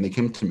like that. And they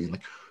came to me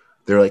like,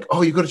 they're like,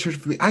 oh, you go to church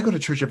every week? I go to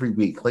church every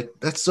week. Like,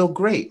 that's so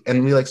great.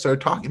 And we like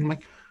started talking. I'm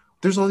like,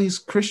 there's all these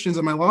Christians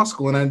at my law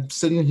school. And I'm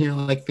sitting here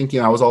like thinking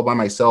I was all by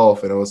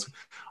myself. And I was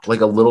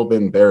like a little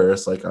bit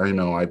embarrassed. Like, I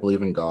know I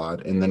believe in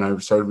God. And then I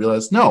started to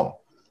realize, no,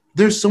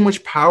 there's so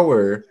much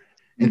power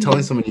in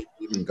telling somebody you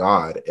believe in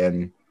God.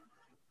 And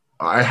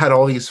I had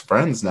all these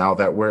friends now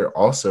that were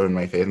also in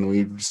my faith, and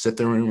we sit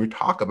there and we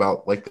talk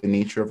about like the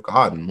nature of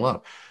God and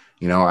love.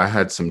 I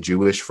had some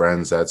Jewish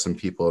friends that had some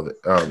people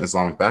of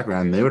Islamic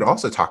background, and they would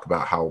also talk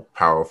about how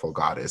powerful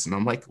God is. And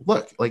I'm like,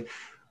 look, like,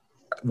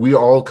 we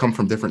all come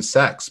from different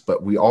sects,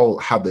 but we all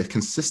have the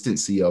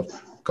consistency of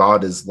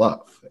God is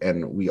love,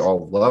 and we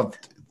all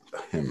loved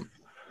him.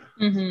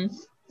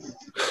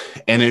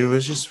 And it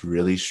was just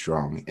really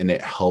strong, and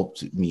it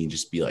helped me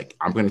just be like,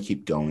 I'm going to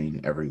keep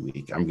going every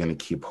week. I'm going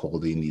to keep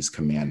holding these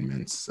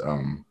commandments.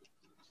 And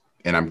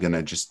I'm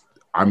going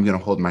to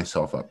hold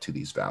myself up to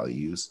these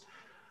values.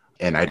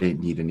 And I didn't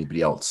need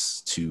anybody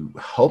else to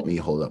help me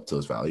hold up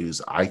those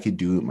values. I could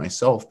do it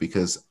myself,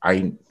 because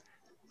I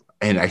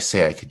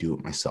say I could do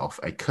it myself.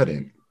 I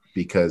couldn't,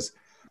 because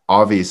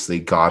obviously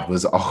God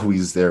was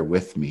always there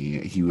with me.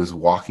 He was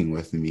walking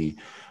with me.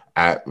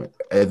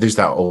 There's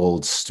that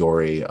old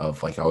story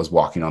of like, I was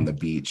walking on the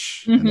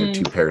beach and there are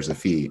 2 pairs of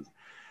feet.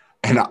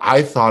 And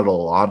I thought a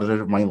lot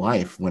of my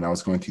life when I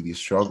was going through these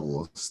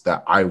struggles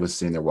that I was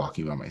sitting there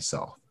walking by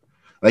myself.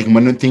 Like,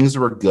 when things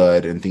were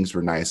good and things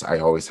were nice, I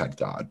always had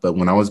God. But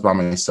when I was by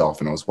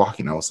myself and I was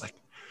walking, I was like,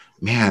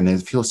 man,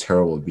 it feels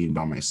terrible being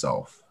by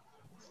myself.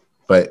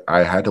 But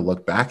I had to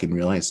look back and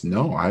realize,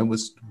 no,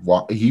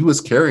 he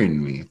was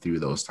carrying me through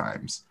those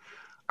times.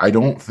 I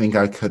don't think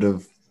I could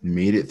have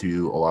made it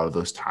through a lot of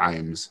those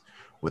times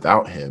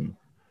without him.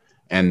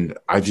 And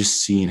I've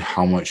just seen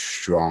how much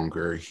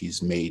stronger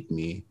he's made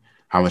me,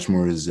 how much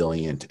more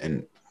resilient,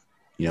 and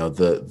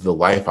the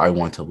life I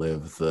want to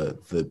live,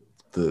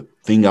 the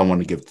thing I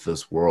want to give to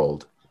this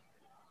world.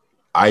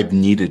 I've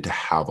needed to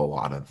have a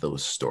lot of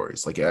those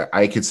stories. Like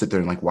I could sit there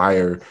and like,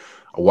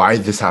 why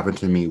this happened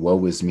to me?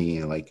 Woe is me?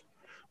 And like,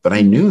 but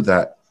I knew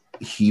that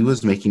he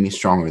was making me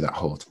stronger that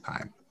whole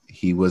time.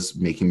 He was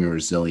making me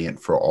resilient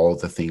for all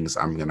the things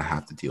I'm going to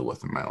have to deal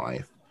with in my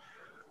life.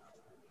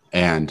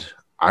 And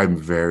I'm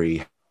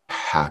very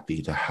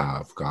happy to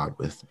have God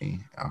with me,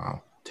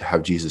 to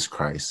have Jesus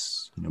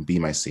Christ, be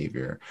my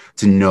savior,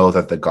 to know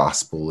that the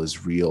gospel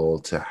is real,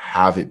 to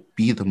have it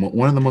be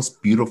one of the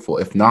most beautiful,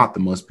 if not the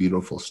most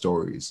beautiful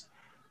stories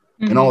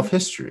in all of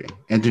history,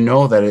 and to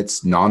know that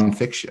it's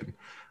nonfiction.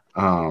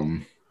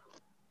 And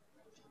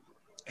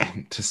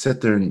to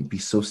sit there and be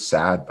so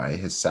sad by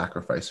his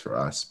sacrifice for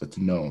us, but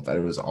to know that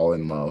it was all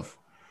in love,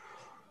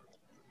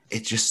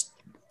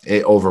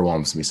 it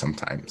overwhelms me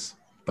sometimes,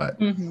 but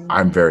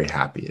I'm very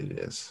happy it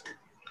is.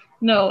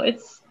 No,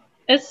 it's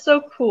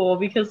so cool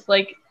because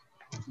like,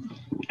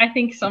 I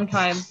think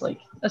sometimes like,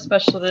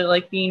 especially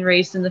like being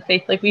raised in the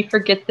faith, like we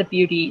forget the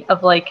beauty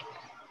of like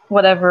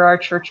whatever our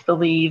church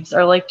believes,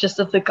 or like just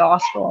of the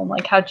gospel and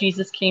like how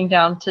Jesus came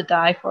down to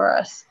die for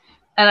us.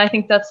 And I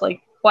think that's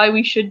like why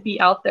we should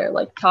be out there,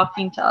 like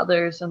talking to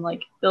others and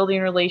like building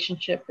a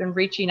relationship and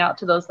reaching out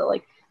to those that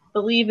like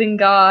believe in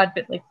God,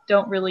 but like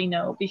don't really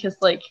know, because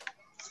like,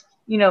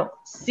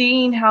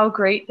 seeing how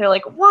great they're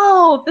like,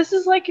 whoa, this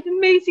is like an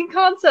amazing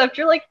concept.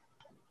 You're like,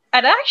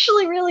 it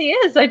actually really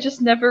is. I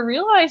just never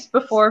realized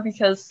before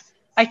because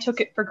I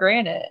took it for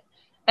granted.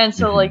 And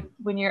so like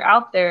when you're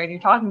out there and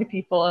you're talking to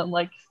people and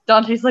like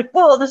Dante's like,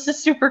 whoa, this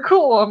is super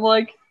cool. I'm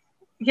like,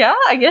 yeah,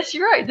 I guess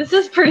you're right. This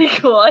is pretty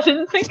cool. I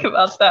didn't think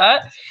about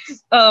that.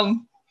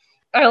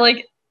 I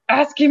like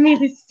asking me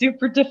these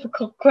super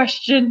difficult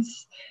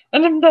questions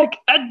and I'm like,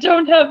 I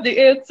don't have the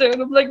answer.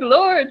 And I'm like,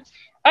 Lord,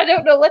 I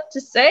don't know what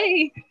to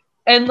say.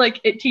 And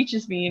like, it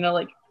teaches me,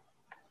 like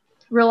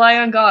rely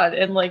on God.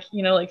 And like,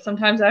 like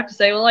sometimes I have to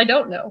say, well, I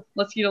don't know.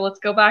 Let's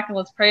go back and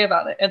let's pray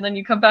about it. And then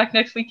you come back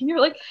next week and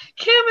you're like,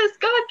 Camus,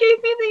 God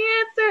gave me the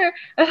answer.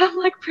 And I'm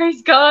like,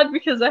 praise God,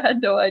 because I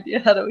had no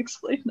idea how to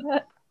explain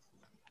that.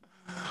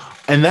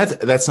 And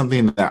that's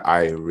something that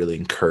I really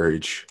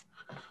encourage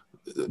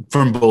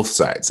from both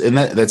sides. And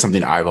that's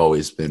something I've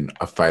always been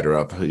a fighter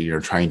of,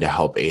 trying to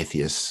help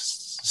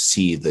atheists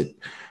see that.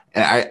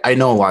 And I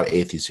know a lot of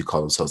atheists who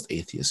call themselves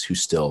atheists who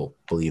still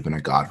believe in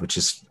a God, which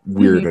is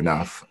weird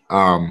enough.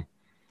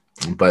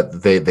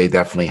 But they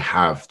definitely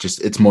have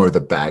it's more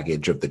the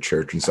baggage of the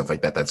church and stuff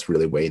like that that's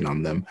really weighing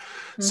on them.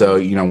 So,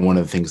 one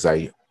of the things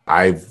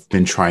I've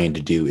been trying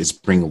to do is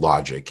bring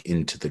logic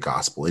into the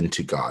gospel,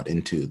 into God,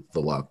 into the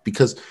love,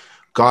 because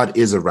God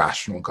is a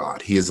rational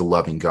God. He is a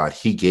loving God.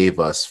 He gave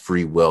us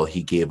free will.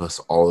 He gave us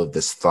all of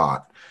this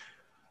thought.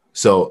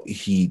 So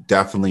he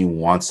definitely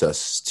wants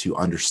us to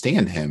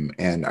understand him.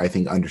 And I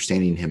think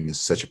understanding him is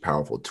such a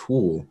powerful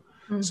tool.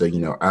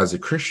 So, as a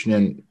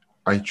Christian,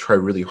 I try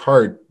really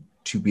hard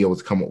to be able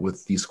to come up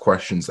with these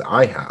questions that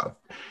I have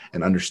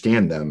and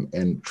understand them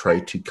and try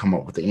to come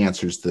up with the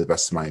answers to the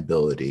best of my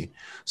ability,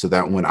 so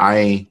that when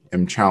I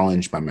am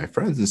challenged by my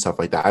friends and stuff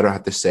like that, I don't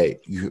have to say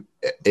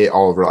it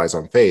all relies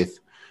on faith,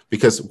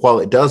 because while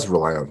it does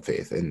rely on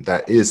faith, and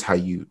that is how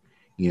you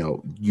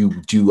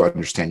do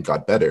understand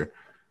God better,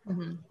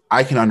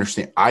 I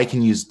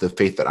can use the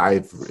faith that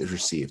I've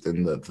received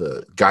and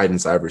the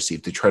guidance I've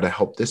received to try to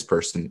help this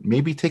person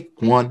maybe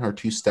take 1 or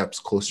 2 steps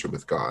closer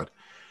with God,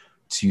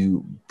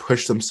 to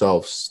push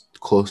themselves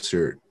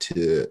closer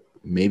to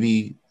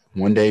maybe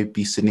one day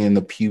be sitting in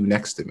the pew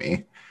next to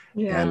me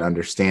and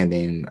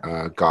understanding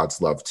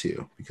God's love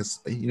too. Because,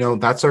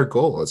 that's our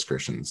goal as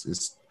Christians,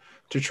 is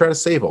to try to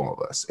save all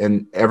of us.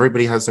 And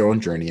everybody has their own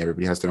journey.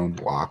 Everybody has their own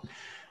walk.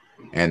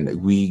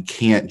 And we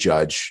can't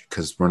judge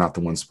because we're not the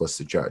ones supposed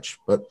to judge,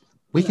 but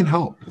we can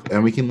help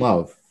and we can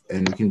love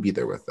and we can be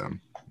there with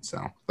them.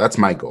 So that's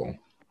my goal.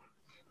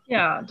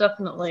 Yeah,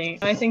 definitely.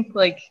 I think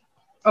like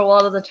a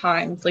lot of the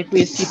times, like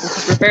we as people,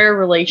 because we're very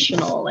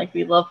relational, like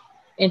we love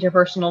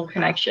interpersonal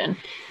connection.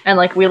 And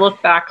like we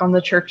look back on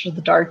the Church of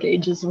the Dark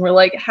Ages and we're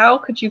like, how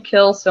could you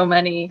kill so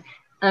many?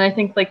 And I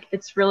think like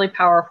it's really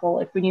powerful,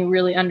 like when you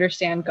really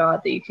understand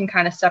God, that you can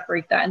kind of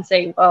separate that and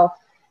say, well,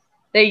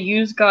 they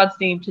use God's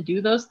name to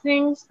do those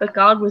things, but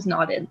God was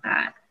not in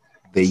that.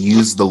 They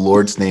use the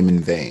Lord's name in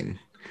vain.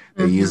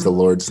 They use the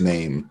Lord's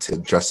name to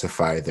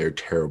justify their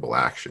terrible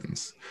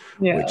actions,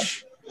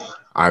 which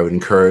I would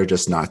encourage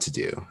us not to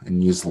do,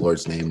 and use the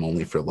Lord's name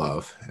only for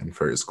love and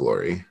for his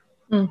glory.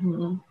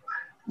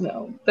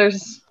 No,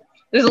 there's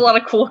a lot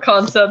of cool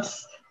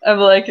concepts. I'm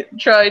like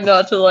trying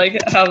not to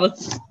like have a,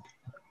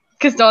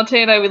 because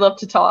Dante and I, we love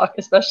to talk,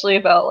 especially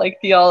about like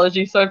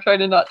theology. So I'm trying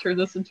to not turn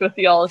this into a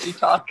theology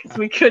talk, because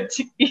we could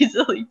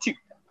easily do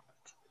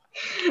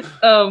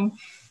that.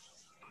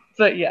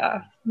 But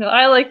yeah, no,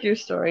 I like your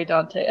story,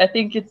 Dante. I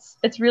think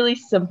it's really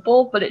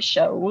simple, but it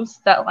shows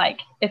that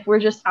like if we're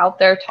just out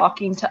there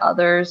talking to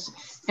others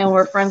and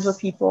we're friends with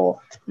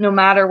people, no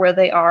matter where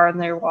they are in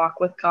their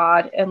walk with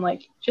God, and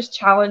like just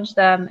challenge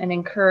them and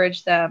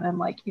encourage them and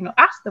like, you know,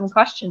 ask them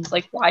questions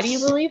like, why do you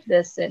believe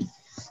this? And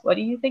what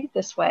do you think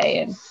this way?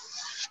 And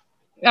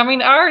I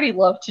mean, I already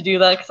love to do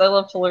that because I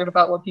love to learn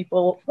about what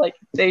people like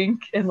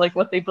think and like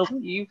what they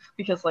believe,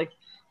 because like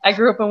I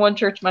grew up in one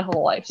church my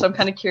whole life, so I'm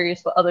kind of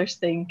curious what others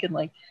think and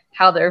like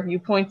how their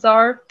viewpoints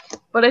are.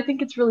 But I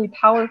think it's really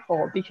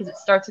powerful because it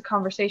starts a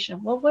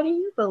conversation. Well, what do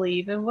you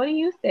believe and what do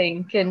you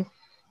think? And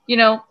you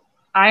know,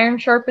 iron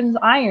sharpens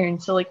iron.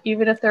 So like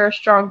even if they're a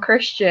strong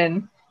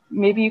Christian,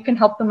 maybe you can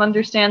help them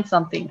understand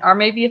something. Or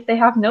maybe if they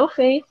have no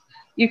faith,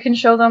 you can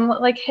show them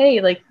like,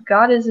 hey, like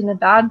God isn't a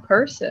bad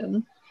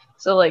person.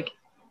 So like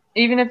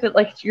even if it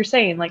like you're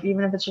saying, like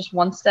even if it's just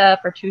one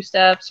step or two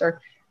steps, or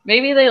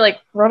maybe they like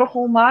run a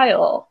whole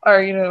mile,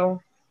 or you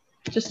know,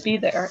 just be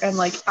there and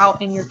like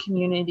out in your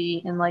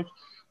community and like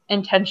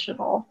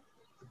intentional.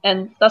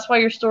 And that's why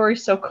your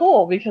story's so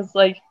cool, because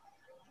like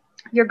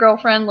your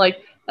girlfriend,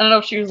 like I don't know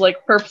if she was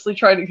like purposely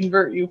trying to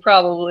convert you,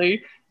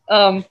 probably,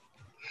 but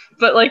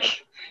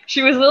like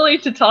she was willing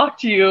to talk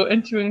to you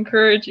and to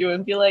encourage you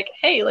and be like,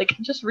 hey, like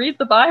just read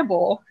the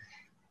Bible.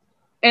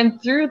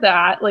 And through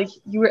that, like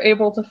you were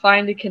able to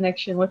find a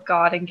connection with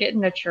God and get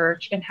in a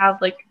church and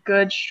have like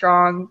good,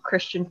 strong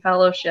Christian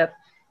fellowship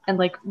and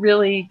like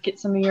really get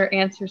some of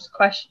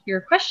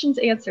your questions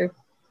answered,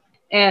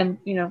 and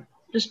you know,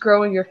 just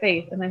grow in your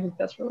faith. And I think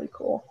that's really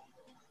cool.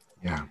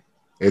 Yeah,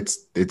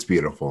 it's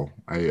beautiful.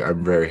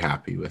 I'm very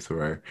happy with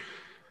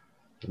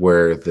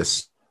where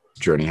this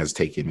journey has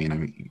taken me, and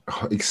I'm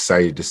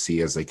excited to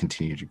see as I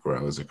continue to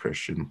grow as a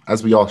Christian,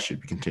 as we all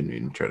should be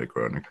continuing to try to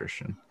grow in a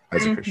Christian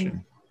as a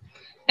Christian.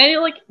 And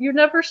you're like, you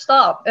never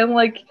stop. And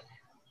like,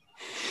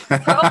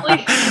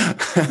 probably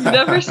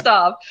never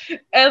stop.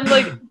 And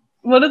like,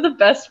 one of the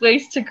best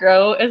ways to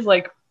grow is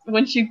like,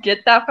 once you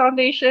get that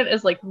foundation,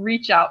 is like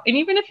reach out. And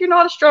even if you're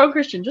not a strong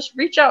Christian, just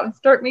reach out and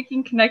start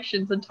making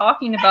connections and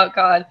talking about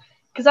God.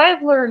 Because I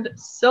have learned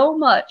so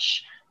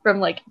much from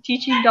like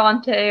teaching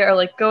Dante or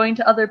like going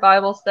to other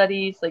Bible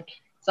studies, like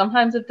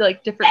sometimes with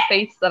like different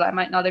faiths that I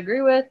might not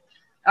agree with.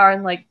 Or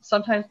and like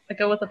sometimes I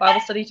go with a Bible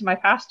study to my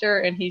pastor,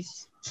 and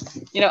he's,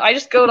 you know, I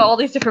just go to all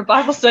these different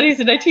Bible studies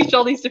and I teach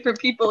all these different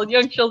people and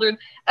young children,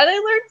 and I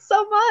learned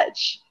so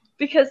much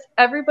because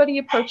everybody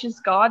approaches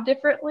God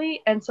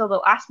differently. And so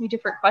they'll ask me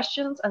different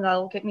questions and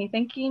that'll get me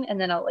thinking, and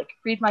then I'll like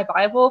read my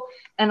Bible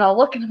and I'll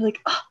look and I'm like,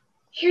 oh,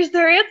 here's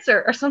their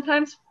answer. Or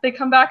sometimes they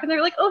come back and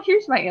they're like, oh,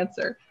 here's my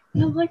answer.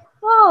 And I'm like,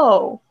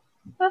 oh,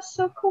 that's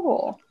so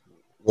cool.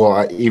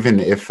 Well, even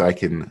if I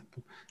can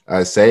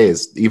say,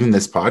 is even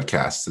this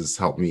podcast has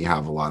helped me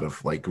have a lot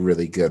of like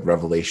really good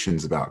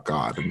revelations about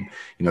God. And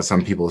you know,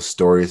 some people's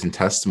stories and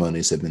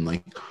testimonies have been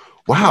like,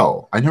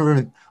 wow, I never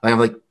even, like, I'm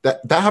like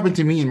that happened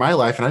to me in my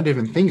life and I didn't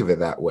even think of it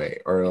that way,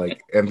 or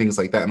like and things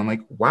like that. And I'm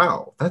like,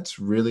 wow, that's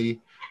really,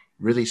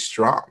 really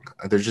strong.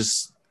 They're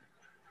just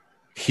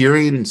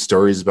hearing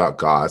stories about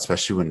God,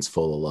 especially when it's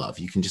full of love,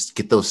 you can just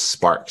get those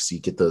sparks, you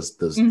get those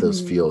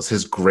feels.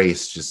 His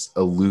grace just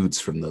eludes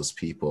from those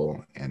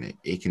people, and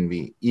it can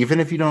be,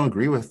 even if you don't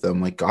agree with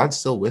them, like God's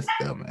still with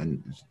them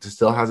and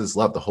still has his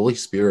love. The Holy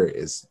Spirit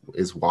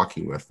is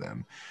walking with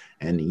them,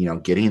 and you know,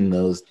 getting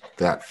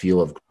that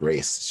feel of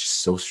grace is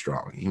just so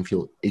strong.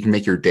 It can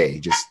make your day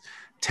just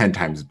 10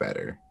 times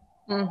better.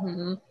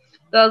 That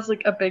was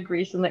like a big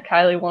reason that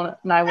Kylie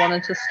and I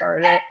wanted to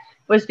start it,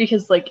 was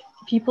because like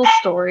people's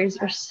stories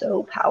are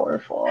so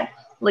powerful.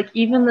 Like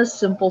even the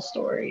simple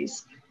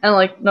stories, and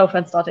like no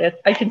offense, Dante,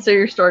 I consider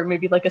your story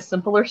maybe like a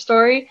simpler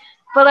story,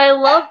 but I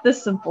love the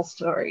simple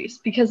stories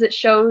because it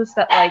shows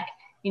that like,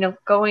 you know,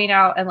 going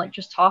out and like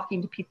just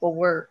talking to people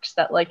works,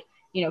 that like,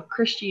 you know,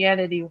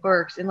 Christianity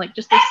works, and like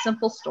just the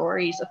simple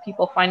stories of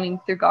people finding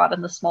through God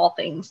in the small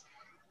things.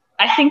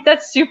 I think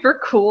that's super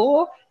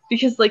cool,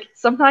 because like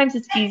sometimes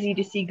it's easy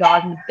to see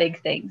God in the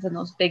big things and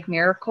those big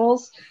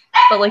miracles,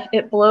 but like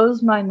it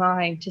blows my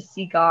mind to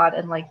see God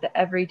in like the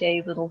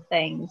everyday little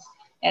things,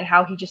 and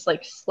how he just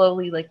like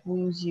slowly like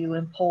woos you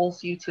and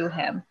pulls you to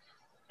him.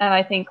 And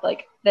I think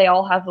like they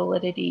all have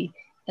validity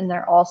and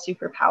they're all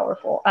super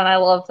powerful. And I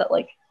love that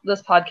like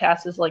this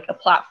podcast is like a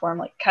platform.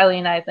 Like Kylie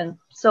and I have been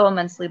so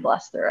immensely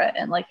blessed through it,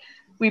 and like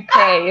we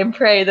pray and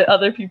pray that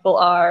other people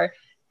are,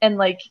 and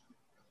like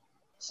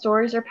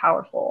stories are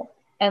powerful.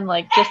 And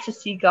like just to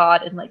see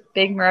God in like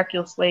big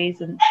miraculous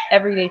ways and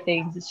everyday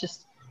things,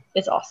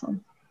 it's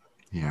awesome.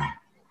 Yeah,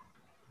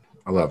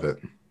 I love it.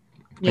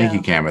 Thank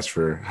you, Camus,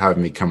 for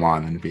having me come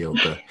on and be able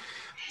to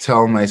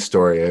tell my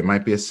story. It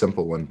might be a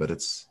simple one, but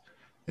it's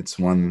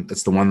the one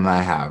that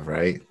I have,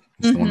 right?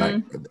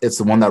 It's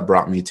the one that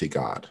brought me to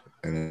God.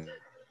 And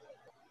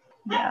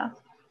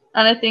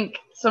I think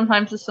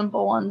sometimes the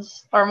simple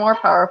ones are more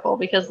powerful,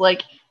 because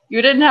like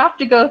you didn't have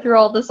to go through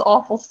all this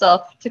awful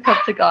stuff to come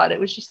to God. It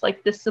was just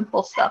like this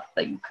simple stuff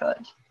that you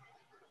could.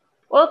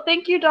 Well,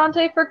 thank you,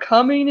 Dante, for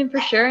coming and for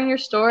sharing your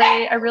story.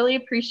 I really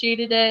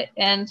appreciated it.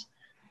 And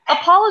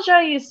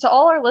apologize to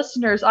all our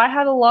listeners. I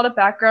had a lot of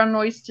background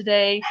noise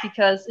today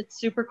because it's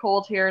super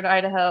cold here in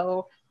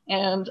Idaho,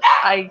 and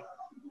I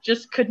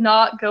just could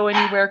not go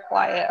anywhere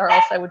quiet or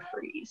else I would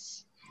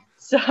freeze.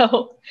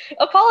 So,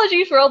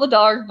 apologies for all the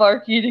dog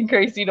barking and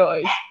crazy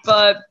noise,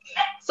 but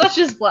such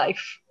is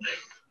life.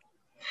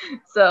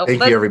 So,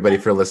 thank you everybody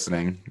for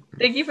listening.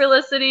 Thank you for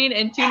listening,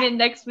 and tune in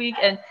next week.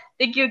 And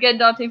thank you again,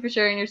 Dante, for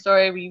sharing your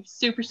story. We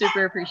super,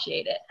 super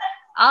appreciate it.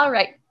 All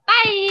right,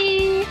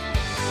 bye.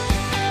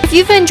 If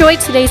you've enjoyed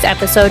today's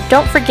episode,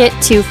 don't forget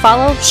to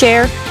follow,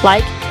 share,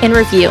 like, and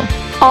review.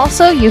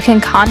 Also, you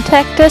can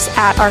contact us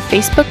at our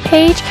Facebook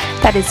page,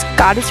 that is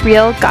God is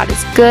Real, God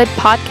is Good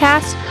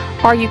podcast,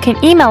 or you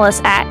can email us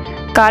at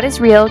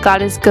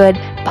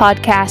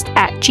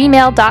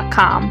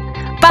godisrealgodisgoodpodcast@gmail.com.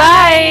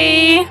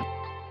 Bye!